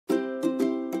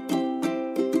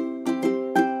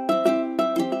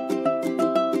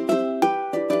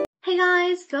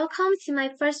welcome to my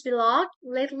first vlog.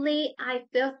 Lately, I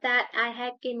felt that I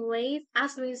had gained weight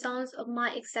as a result of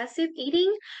my excessive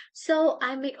eating, so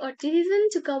I made a decision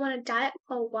to go on a diet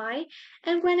for a while.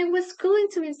 And when I was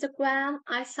scrolling through Instagram,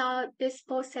 I saw this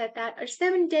post said that a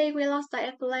 7-day weight loss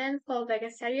diet plan for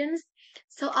vegetarians.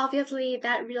 So obviously,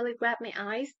 that really grabbed my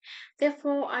eyes.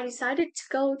 Therefore, I decided to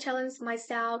go challenge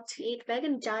myself to eat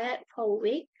vegan diet for a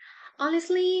week.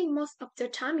 Honestly, most of the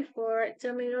time before,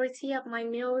 the majority of my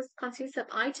meals consist of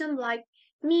items like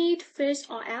meat, fish,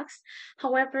 or eggs.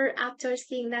 However, after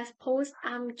seeing that post,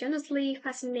 I'm genuinely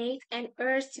fascinated and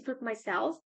urged to prove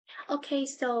myself. Okay,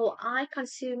 so I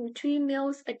consume 3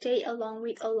 meals a day along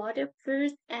with a lot of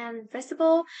fruits and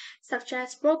vegetables such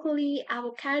as broccoli,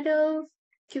 avocado,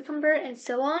 cucumber, and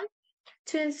so on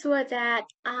to ensure that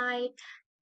I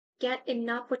get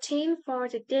enough protein for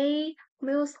the day.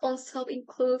 Meals also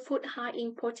include food high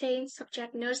in protein such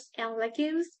as nuts and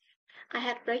legumes. I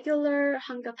had regular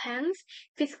hunger pangs,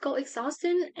 physical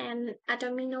exhaustion, and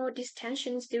abdominal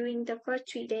distensions during the first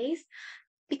 3 days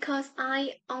because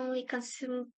I only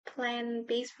consume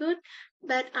plant-based food,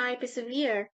 but I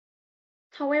persevere.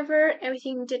 However,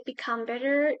 everything did become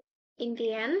better in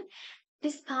the end.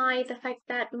 Despite the fact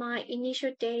that my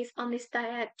initial days on this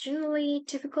diet generally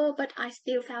difficult, but I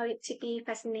still found it to be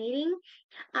fascinating.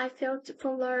 I felt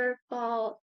fuller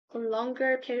for a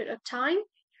longer period of time,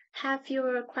 had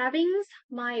fewer cravings,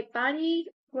 my body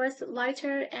was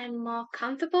lighter and more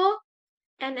comfortable.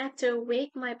 And after a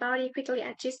week, my body quickly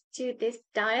adjusted to this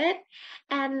diet.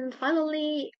 And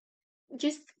finally,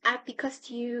 just because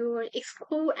you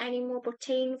exclude animal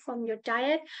protein from your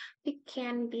diet, it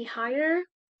can be higher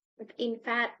in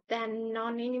fat than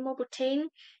non-animal protein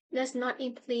does not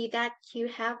imply that you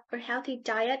have a healthy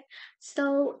diet.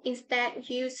 So instead,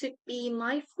 you should be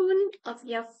mindful of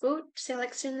your food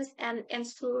selections and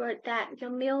ensure that your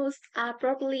meals are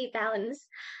properly balanced.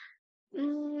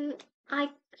 Mm, I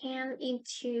can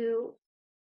into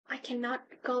I cannot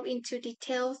go into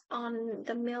details on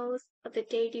the meals of the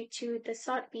day due to the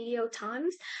short video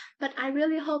times, but I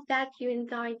really hope that you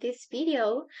enjoyed this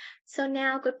video. So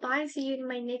now goodbye, see you in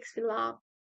my next vlog.